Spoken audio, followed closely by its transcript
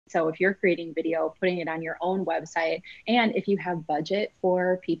So if you're creating video, putting it on your own website, and if you have budget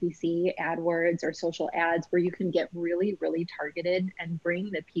for PPC, AdWords, or social ads where you can get really, really targeted and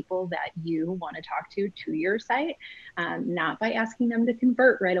bring the people that you want to talk to your site, not by asking them to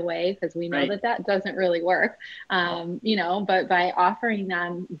convert right away, because we know that that doesn't really work, but by offering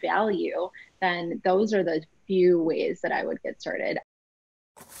them value, then those are the few ways that I would get started.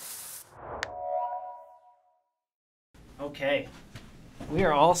 Okay, we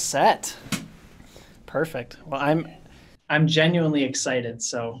are all set. Perfect. Well, I'm genuinely excited.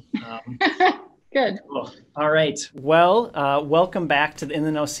 So good. Cool. All right. Well, welcome back to the In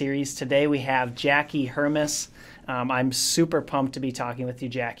the Know series. Today we have Jackie Hermes. I'm super pumped to be talking with you,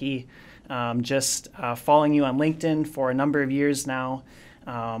 Jackie. Just following you on LinkedIn for a number of years now.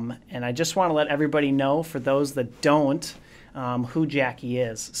 And I just want to let everybody know, for those that don't, who Jackie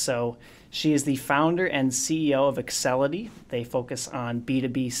is. So she is the founder and CEO of Accelity. They focus on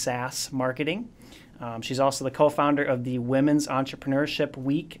B2B SaaS marketing. She's also the co-founder of the Women's Entrepreneurship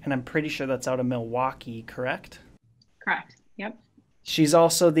Week, and I'm pretty sure that's out of Milwaukee, correct? Correct. Yep. She's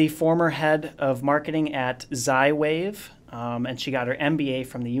also the former head of marketing at Zywave, and she got her MBA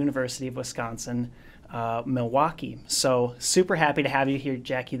from the University of Wisconsin, Milwaukee. So super happy to have you here,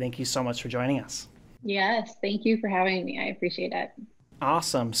 Jackie. Thank you so much for joining us. Yes, thank you for having me. I appreciate it.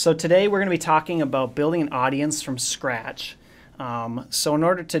 Awesome. So today we're going to be talking about building an audience from scratch. So in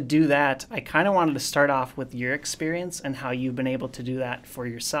order to do that, I kind of wanted to start off with your experience and how you've been able to do that for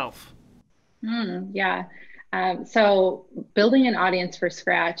yourself. Yeah. So building an audience from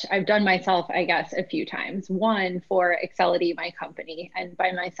scratch, I've done myself, I guess, a few times. One for Accelity, my company, and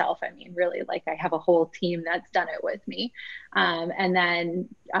by myself, I mean really like I have a whole team that's done it with me. And then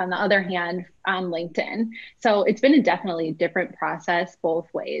on the other hand, on LinkedIn. So it's been a definitely different process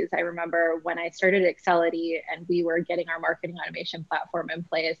both ways. I remember when I started Accelity and we were getting our marketing automation platform in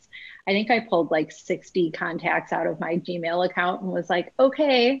place, I think I pulled like 60 contacts out of my Gmail account and was like,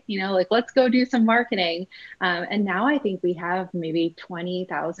 okay, let's go do some marketing. And now I think we have maybe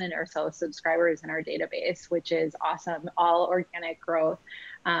 20,000 or so subscribers in our database, which is awesome, all organic growth.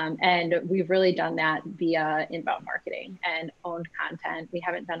 And we've really done that via inbound marketing and owned content. We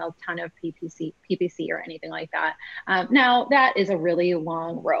haven't done a ton of PPC or anything like that. Now, that is a really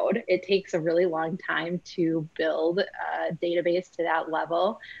long road. It takes a really long time to build a database to that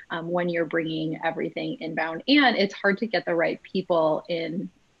level when you're bringing everything inbound. And it's hard to get the right people in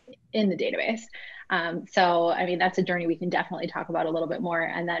the database. So, I mean, that's a journey we can definitely talk about a little bit more.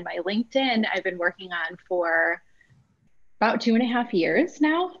 And then my LinkedIn, I've been working on for about 2.5 years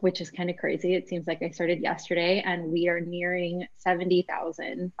now, which is kind of crazy. It seems like I started yesterday, and we are nearing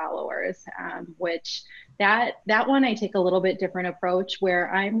 70,000 followers, which that one I take a little bit different approach,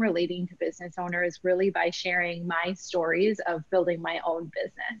 where I'm relating to business owners really by sharing my stories of building my own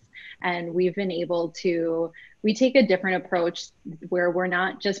business. And we've been able to, we take a different approach where we're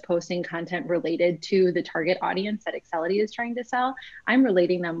not just posting content related to the target audience that Accelity is trying to sell. I'm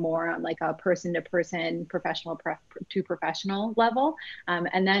relating them more on like a person-to-person, professional level.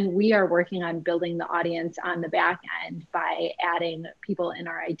 And then we are working on building the audience on the back end by adding people in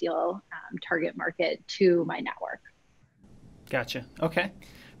our ideal target market to my network. Gotcha. Okay.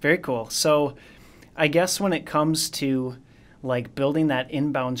 Very cool. So I guess when it comes to like building that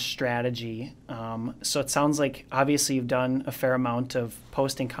inbound strategy, so it sounds like obviously you've done a fair amount of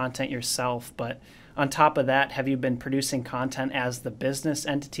posting content yourself, but on top of that, have you been producing content as the business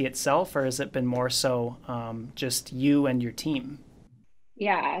entity itself, or has it been more so just you and your team?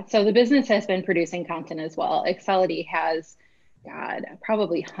 Yeah, so the business has been producing content as well. Accelity has, God,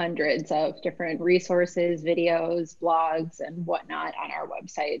 probably hundreds of different resources, videos, blogs, and whatnot on our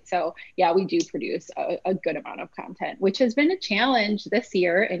website. So yeah, we do produce a good amount of content, which has been a challenge this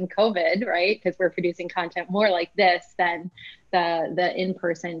year in COVID, right? Because we're producing content more like this than the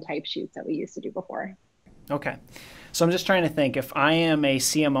in-person type shoots that we used to do before. Okay. So I'm just trying to think, if I am a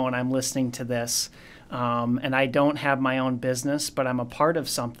CMO and I'm listening to this, and I don't have my own business, but I'm a part of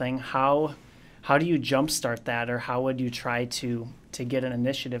something, how do you jumpstart that, or how would you try to get an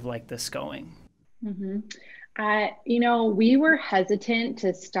initiative like this going? Mm-hmm. We were hesitant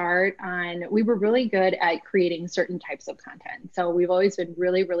to start on, we were really good at creating certain types of content. So we've always been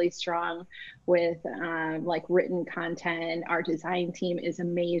really, really strong with like written content. Our design team is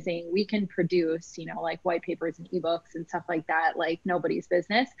amazing. We can produce, like white papers and ebooks and stuff like that, like nobody's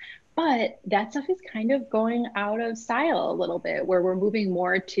business. But that stuff is kind of going out of style a little bit, where we're moving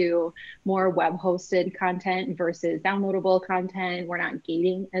more to more web hosted content versus downloadable content. We're not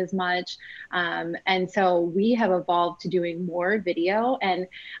gating as much. And so we have evolved to doing more video. And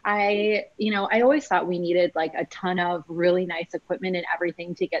I always thought we needed like a ton of really nice equipment and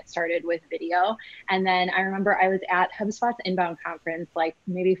everything to get started with video. And then I remember I was at HubSpot's inbound conference like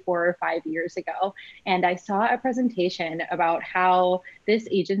maybe 4 or 5 years ago, and I saw a presentation about how this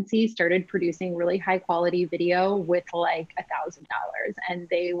agency started producing really high quality video with like $1,000, and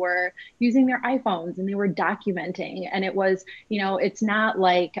they were using their iPhones and they were documenting. And it was, it's not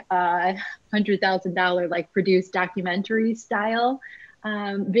like a $100,000 like produced documentary style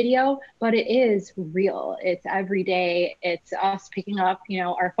video, but it is real. It's every day. It's us picking up,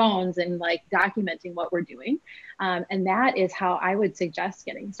 our phones and like documenting what we're doing. And that is how I would suggest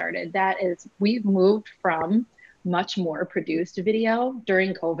getting started. That is, we've moved from much more produced video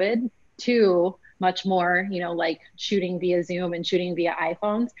during COVID to much more, like shooting via Zoom and shooting via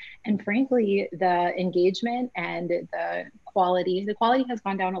iPhones. And frankly, the engagement and the quality has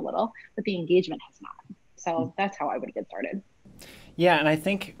gone down a little, but the engagement has not. So that's how I would get started. Yeah, and I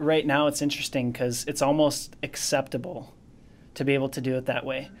think right now it's interesting because it's almost acceptable to be able to do it that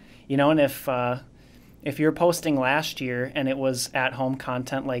way. And if you're posting last year and it was at home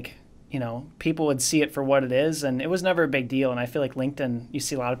content, like, people would see it for what it is, and it was never a big deal. And I feel like LinkedIn, you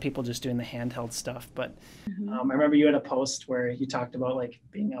see a lot of people just doing the handheld stuff. But I remember you had a post where you talked about like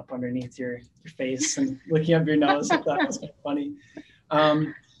being up underneath your face and looking up your nose. I thought that was kind of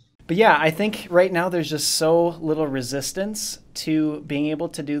funny. But yeah, I think right now there's just so little resistance to being able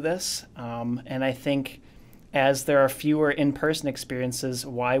to do this. And I think as there are fewer in-person experiences,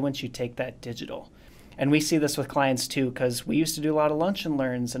 why wouldn't you take that digital? And we see this with clients too, because we used to do a lot of lunch and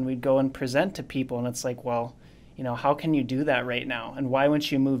learns and we'd go and present to people. And it's like, well, how can you do that right now? And why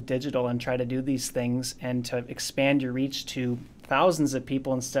wouldn't you move digital and try to do these things and to expand your reach to thousands of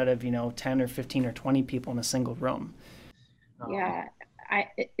people instead of, 10 or 15 or 20 people in a single room? Yeah.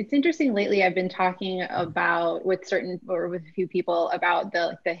 It's interesting lately. I've been talking about with a few people about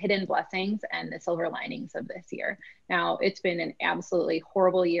the hidden blessings and the silver linings of this year. Now, it's been an absolutely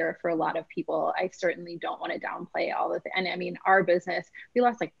horrible year for a lot of people. I certainly don't want to downplay all of it. And I mean, our business, we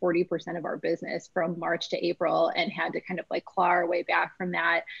lost like 40% of our business from March to April and had to kind of like claw our way back from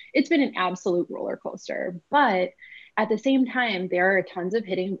that. It's been an absolute roller coaster, but at the same time, there are tons of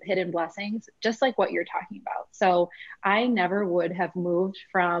hidden blessings, just like what you're talking about. So I never would have moved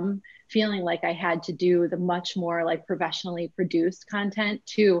from feeling like I had to do the much more like professionally produced content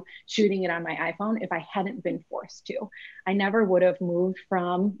to shooting it on my iPhone if I hadn't been forced to. I never would have moved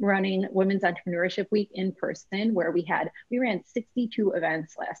from running Women's Entrepreneurship Week in person, where we ran 62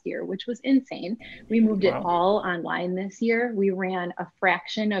 events last year, which was insane. We moved it all online this year. We ran a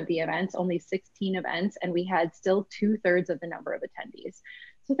fraction of the events, only 16 events, and we had still 2/3 of the number of attendees.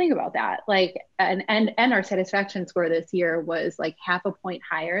 So think about that. Like, and our satisfaction score this year was like half a point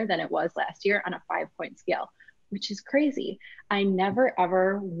higher than it was last year on a 5-point scale, which is crazy. I never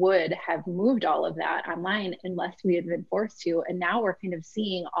ever would have moved all of that online unless we had been forced to. And now we're kind of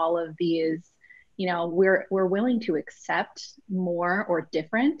seeing all of these, we're willing to accept more or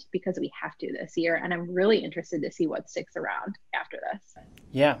different because we have to this year. And I'm really interested to see what sticks around after this.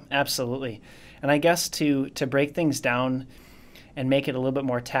 Yeah, absolutely. And I guess to break things down and make it a little bit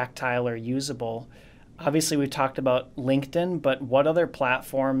more tactile or usable, obviously we've talked about LinkedIn, but what other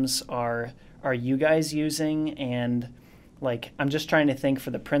platforms are you guys using? And like, I'm just trying to think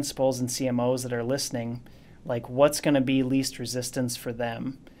for the principals and CMOs that are listening, like what's going to be least resistance for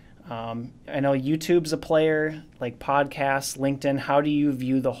them? I know YouTube's a player, like podcasts, LinkedIn. How do you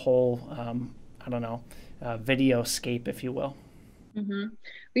view the whole, video scape, if you will? Mm-hmm.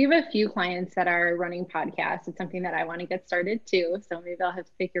 We have a few clients that are running podcasts. It's something that I want to get started too. So maybe I'll have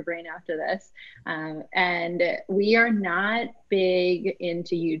to pick your brain after this. And we are not big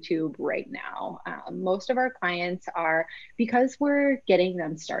into YouTube right now. Most of our clients are, because we're getting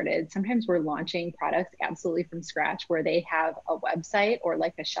them started, sometimes we're launching products absolutely from scratch where they have a website or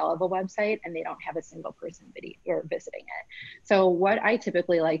like a shell of a website and they don't have a single person video or visiting it. So what I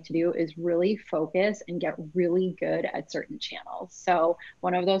typically like to do is really focus and get really good at certain channels. So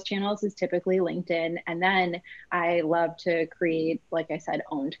one of those channels is typically LinkedIn. And then I love to create, like I said,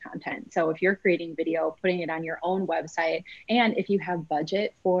 owned content. So if you're creating video, putting it on your own website, and if you have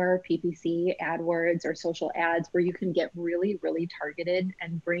budget for PPC, AdWords, or social ads where you can get really, really targeted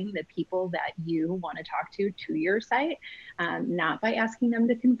and bring the people that you want to talk to your site, not by asking them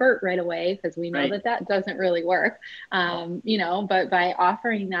to convert right away, because we know that doesn't really work, but by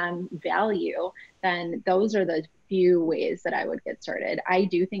offering them value, then those are the few ways that I would get started. I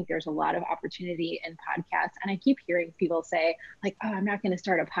do think there's a lot of opportunity in podcasts. And I keep hearing people say, like, oh, I'm not going to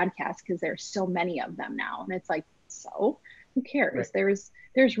start a podcast because there's so many of them now. And it's like, so who cares? Right.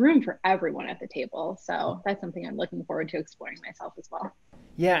 There's room for everyone at the table. So that's something I'm looking forward to exploring myself as well.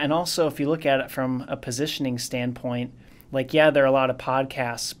 Yeah, and also if you look at it from a positioning standpoint, like, yeah, there are a lot of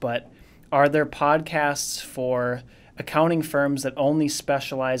podcasts, but are there podcasts for accounting firms that only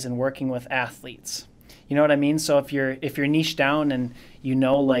specialize in working with athletes? You know what I mean? So if you're niche down and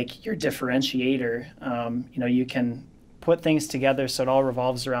like your differentiator, you can put things together so it all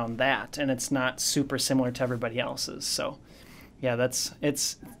revolves around that, and it's not super similar to everybody else's. So yeah,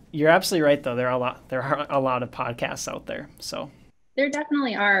 you're absolutely right though. There are a lot of podcasts out there. So There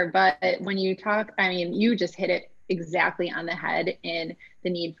definitely are, but when you talk, I mean, you just hit it exactly on the head in the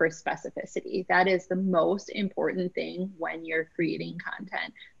need for specificity. That is the most important thing when you're creating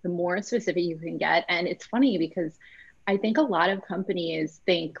content. The more specific you can get. And it's funny because I think a lot of companies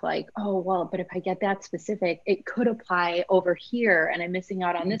think like, oh, well, but if I get that specific, it could apply over here and I'm missing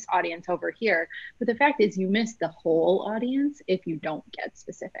out on this audience over here. But the fact is you miss the whole audience if you don't get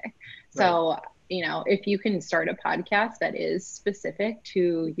specific. Right. So, if you can start a podcast that is specific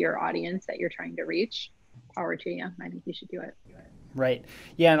to your audience that you're trying to reach, power to you. I think you should do it. Right.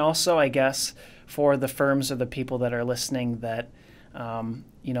 Yeah. And also, I guess for the firms or the people that are listening that,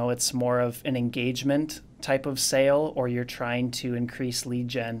 it's more of an engagement type of sale, or you're trying to increase lead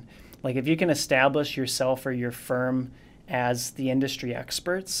gen. Like if you can establish yourself or your firm as the industry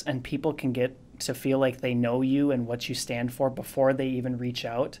experts and people can get to feel like they know you and what you stand for before they even reach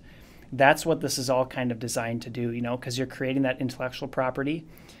out, that's what this is all kind of designed to do, because you're creating that intellectual property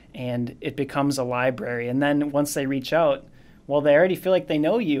and it becomes a library. And then once they reach out, well, they already feel like they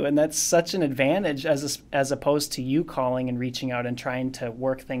know you, and that's such an advantage as opposed to you calling and reaching out and trying to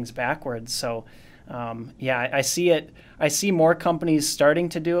work things backwards. So I see it. I see more companies starting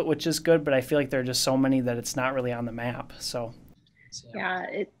to do it, which is good, but I feel like there are just so many that it's not really on the map. So yeah,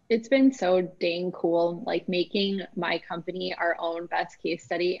 it's been so dang cool, like making my company our own best case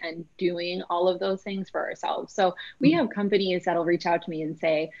study and doing all of those things for ourselves. So we have companies that'll reach out to me and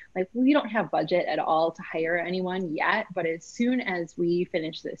say, like, we don't have budget at all to hire anyone yet, but as soon as we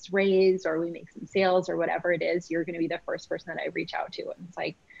finish this raise or we make some sales or whatever it is, you're going to be the first person that I reach out to. And it's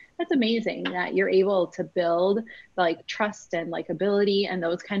like, that's amazing that you're able to build like trust and likability and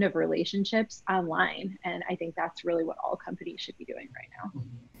those kind of relationships online. And I think that's really what all companies should be doing right now.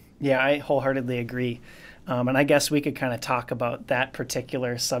 Yeah, I wholeheartedly agree. And I guess we could kind of talk about that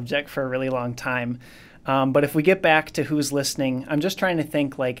particular subject for a really long time. But if we get back to who's listening, I'm just trying to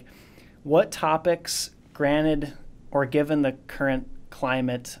think like what topics, granted or given the current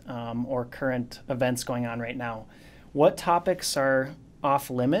climate or current events going on right now, what topics are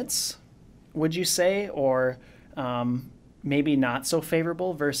off limits, would you say, or maybe not so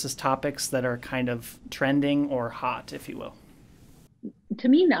favorable versus topics that are kind of trending or hot, if you will? To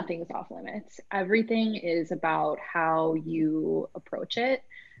me, nothing's off limits. Everything is about how you approach it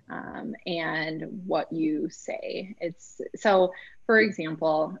and what you say. It's so, for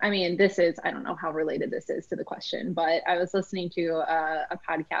example, I mean, I don't know how related this is to the question, but I was listening to a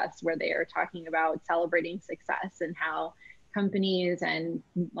podcast where they are talking about celebrating success and how companies and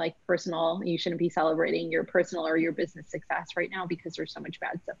like personal, you shouldn't be celebrating your personal or your business success right now because there's so much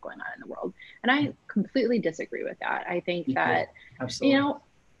bad stuff going on in the world. And I completely disagree with that. I think that, Absolutely.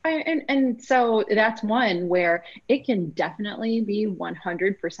 And so that's one where it can definitely be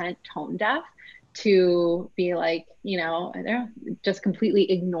 100% tone deaf to be like, just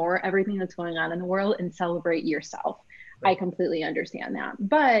completely ignore everything that's going on in the world and celebrate yourself. I completely understand that,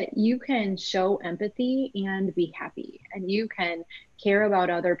 but you can show empathy and be happy, and you can care about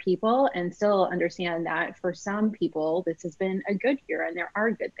other people and still understand that for some people, this has been a good year and there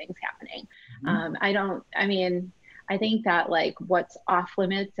are good things happening. I think that like what's off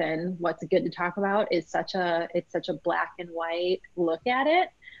limits and what's good to talk about is such a black and white look at it.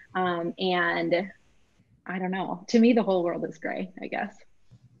 And I don't know, to me, the whole world is gray, I guess.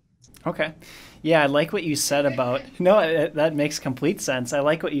 Okay. Yeah, I like what you said about, no, that makes complete sense. I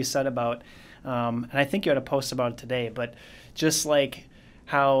like what you said about, and I think you had a post about it today, but just like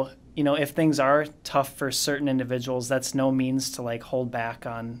how, if things are tough for certain individuals, that's no means to like hold back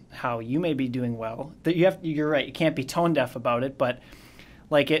on how you may be doing well. That you're right, you can't be tone deaf about it, but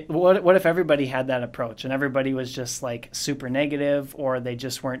like what if everybody had that approach and everybody was just like super negative, or they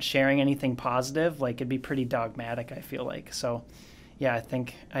just weren't sharing anything positive? Like it'd be pretty dogmatic, I feel like. So yeah, I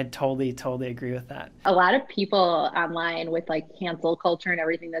think I totally agree with that. A lot of people online with like cancel culture and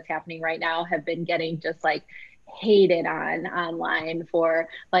everything that's happening right now have been getting just like hated on online for,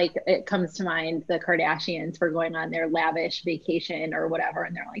 like, it comes to mind the Kardashians for going on their lavish vacation or whatever,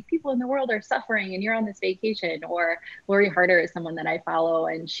 and they're like, people in the world are suffering and you're on this vacation. Or Lori Harder is someone that I follow,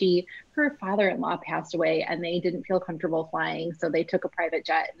 and her father-in-law passed away and they didn't feel comfortable flying, so they took a private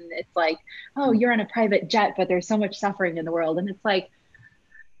jet, and it's like, oh, you're on a private jet, but there's so much suffering in the world. And it's like,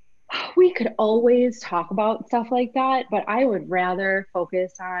 we could always talk about stuff like that, but I would rather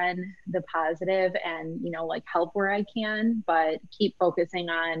focus on the positive and, like, help where I can, but keep focusing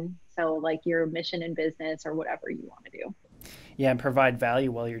on, so like, your mission in business or whatever you want to do. Yeah, and provide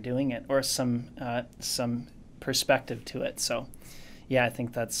value while you're doing it, or some perspective to it. So, yeah, I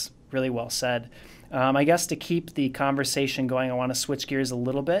think that's really well said. I guess to keep the conversation going, I want to switch gears a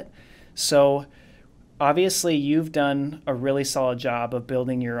little bit. So, obviously, you've done a really solid job of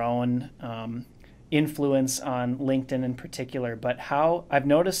building your own influence on LinkedIn in particular. But how I've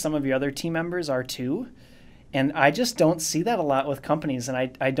noticed some of your other team members are too. And I just don't see that a lot with companies.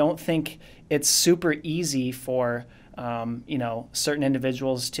 And I don't think it's super easy for certain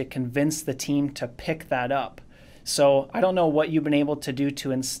individuals to convince the team to pick that up. So I don't know what you've been able to do to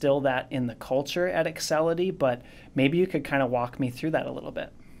instill that in the culture at Accelity, but maybe you could kind of walk me through that a little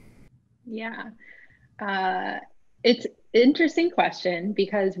bit. Yeah. It's an interesting question,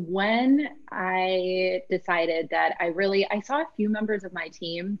 because when I decided that I saw a few members of my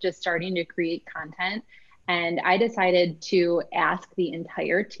team just starting to create content, and I decided to ask the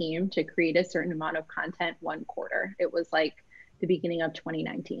entire team to create a certain amount of content one quarter. It was like the beginning of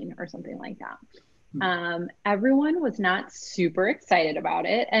 2019 or something like that. Everyone was not super excited about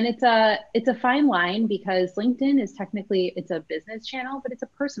it, and it's a fine line, because LinkedIn is technically, it's a business channel, but it's a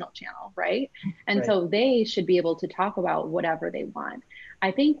personal channel, right? And Right. so they should be able to talk about whatever they want.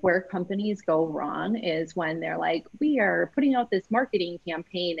 I think where companies go wrong is when they're like, we are putting out this marketing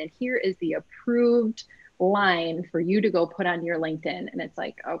campaign and here is the approved line for you to go put on your LinkedIn. And it's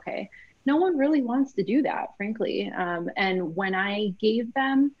like, okay, no one really wants to do that, frankly. And when I gave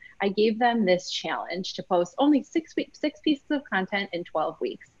them this challenge to post only six pieces of content in 12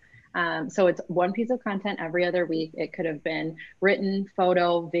 weeks. So it's one piece of content every other week. It could have been written,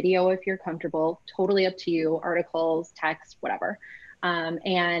 photo, video, if you're comfortable, totally up to you, articles, text, whatever.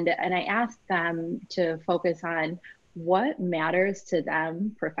 And I asked them to focus on what matters to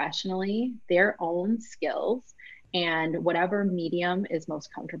them professionally, their own skills, and whatever medium is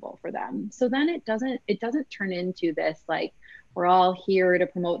most comfortable for them. So then it doesn't turn into this, like, we're all here to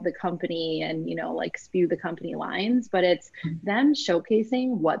promote the company and, like, spew the company lines, but it's them showcasing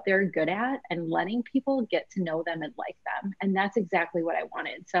what they're good at and letting people get to know them and like them. And that's exactly what I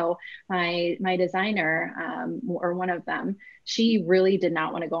wanted. So my designer, or one of them, she really did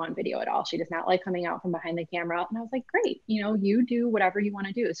not want to go on video at all. She does not like coming out from behind the camera. And I was like, great, you do whatever you want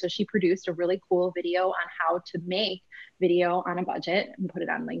to do. So she produced a really cool video on how to make video on a budget and put it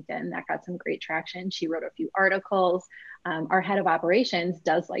on LinkedIn. That got some great traction. She wrote a few articles. Our head of operations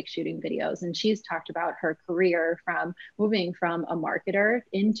does like shooting videos, and she's talked about her career from moving from a marketer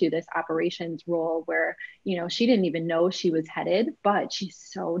into this operations role where, she didn't even know she was headed, but she's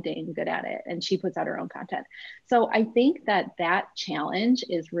so dang good at it, and she puts out her own content. So I think that challenge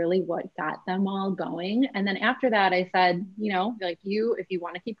is really what got them all going. And then after that, I said, like, if you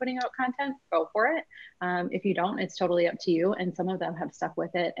want to keep putting out content, go for it. If you don't, it's totally up to you. And some of them have stuck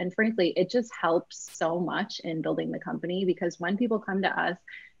with it. And frankly, it just helps so much in building the company, because when people come to us,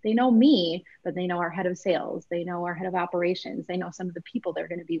 they know me, but they know our head of sales, they know our head of operations, they know some of the people they're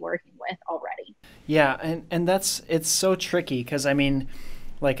going to be working with already. Yeah, and it's so tricky because I mean,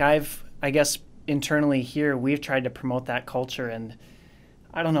 like I guess internally here we've tried to promote that culture, and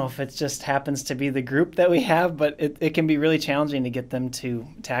I don't know if it just happens to be the group that we have, but it can be really challenging to get them to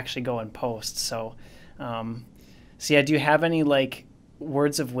actually go and post. So yeah, do you have any like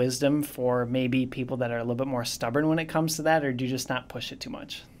words of wisdom for maybe people that are a little bit more stubborn when it comes to that, or do you just not push it too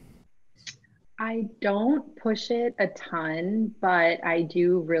much? I don't push it a ton, but I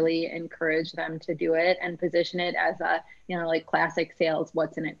do really encourage them to do it and position it as a, like, classic sales,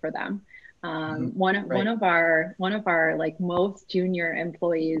 what's in it for them. Hmm. Right. One of our like most junior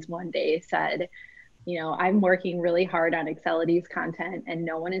employees one day said, I'm working really hard on Accelity's content and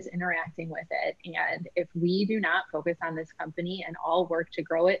no one is interacting with it. And if we do not focus on this company and all work to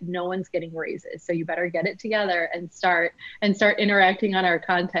grow it, no one's getting raises. So you better get it together and start interacting on our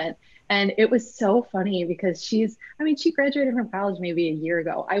content. And it was so funny because she graduated from college maybe a year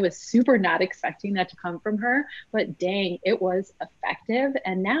ago. I was super not expecting that to come from her, but dang, it was effective.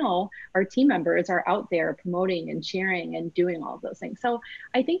 And now our team members are out there promoting and sharing and doing all of those things. So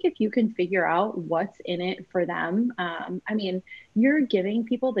I think if you can figure out what's in it for them, you're giving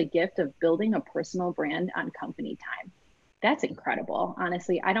people the gift of building a personal brand on company time. That's incredible.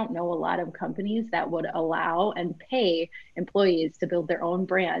 Honestly, I don't know a lot of companies that would allow and pay employees to build their own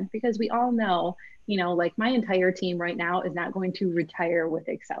brand because we all know, like my entire team right now is not going to retire with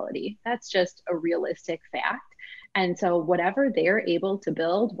Accelity. That's just a realistic fact. And so whatever they're able to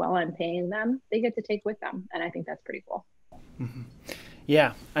build while I'm paying them, they get to take with them. And I think that's pretty cool. Mm-hmm.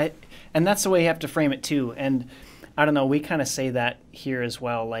 Yeah, and that's the way you have to frame it too. And I don't know, we kind of say that here as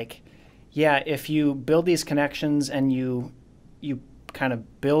well. Like, yeah, if you build these connections and you kind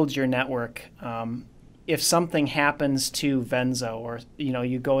of build your network, if something happens to Venzo or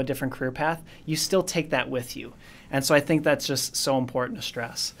you go a different career path, you still take that with you. And so I think that's just so important to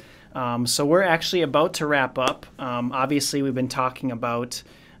stress. So we're actually about to wrap up. Obviously, we've been talking about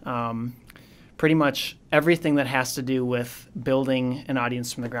pretty much everything that has to do with building an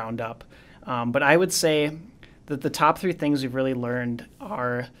audience from the ground up. But I would say that the top three things we've really learned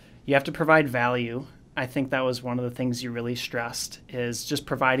are you have to provide value. I think that was one of the things you really stressed is just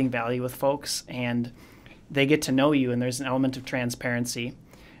providing value with folks and they get to know you and there's an element of transparency.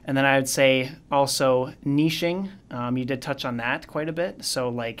 And then I would say also niching. You did touch on that quite a bit. So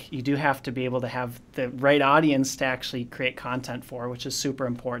like you do have to be able to have the right audience to actually create content for, which is super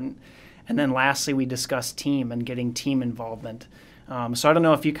important. And then lastly, we discussed team and getting team involvement. So I don't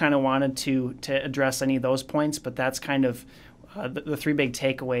know if you kind of wanted to address any of those points, but that's kind of the three big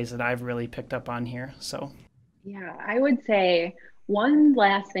takeaways that I've really picked up on here. So, yeah, I would say one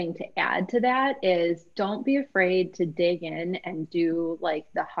last thing to add to that is don't be afraid to dig in and do like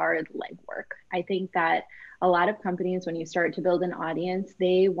the hard legwork. I think that a lot of companies, when you start to build an audience,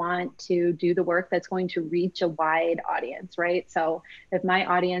 they want to do the work that's going to reach a wide audience, right? So if my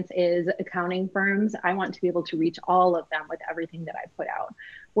audience is accounting firms, I want to be able to reach all of them with everything that I put out.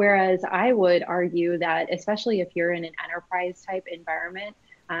 Whereas I would argue that, especially if you're in an enterprise type environment,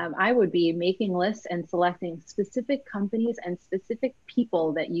 I would be making lists and selecting specific companies and specific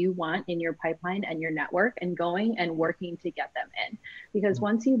people that you want in your pipeline and your network and going and working to get them in. Because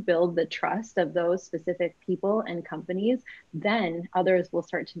once you build the trust of those specific people and companies, then others will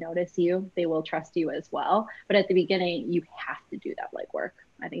start to notice you. They will trust you as well. But at the beginning, you have to do that legwork.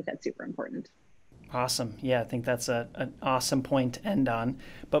 I think that's super important. Awesome. Yeah, I think that's an awesome point to end on.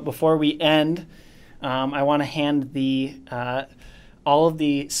 But before we end, I want to hand all of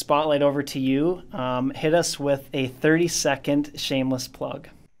the spotlight over to you. Hit us with a 30-second shameless plug.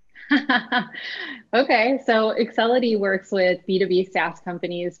 Okay, so Accelity works with B2B SaaS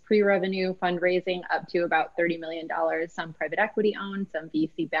companies, pre-revenue fundraising up to about $30 million, some private equity owned, some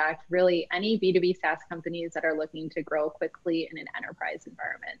VC backed, really any B2B SaaS companies that are looking to grow quickly in an enterprise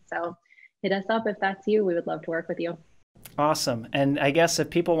environment. So hit us up if that's you. We would love to work with you. Awesome. And I guess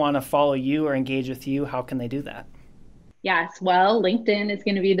if people want to follow you or engage with you, how can they do that? Yes, well, LinkedIn is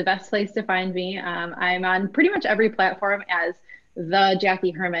going to be the best place to find me. I'm on pretty much every platform as the Jackie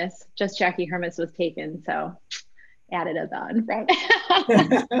Hermes. Just Jackie Hermes was taken, so added a the in front.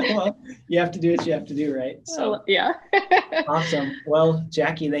 Well, you have to do what you have to do, right? So yeah. Awesome. Well,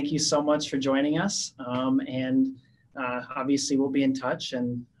 Jackie, thank you so much for joining us. And obviously, we'll be in touch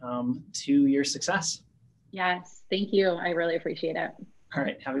and to your success. Yes, thank you. I really appreciate it. All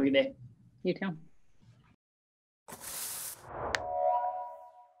right. Have a good day. You too.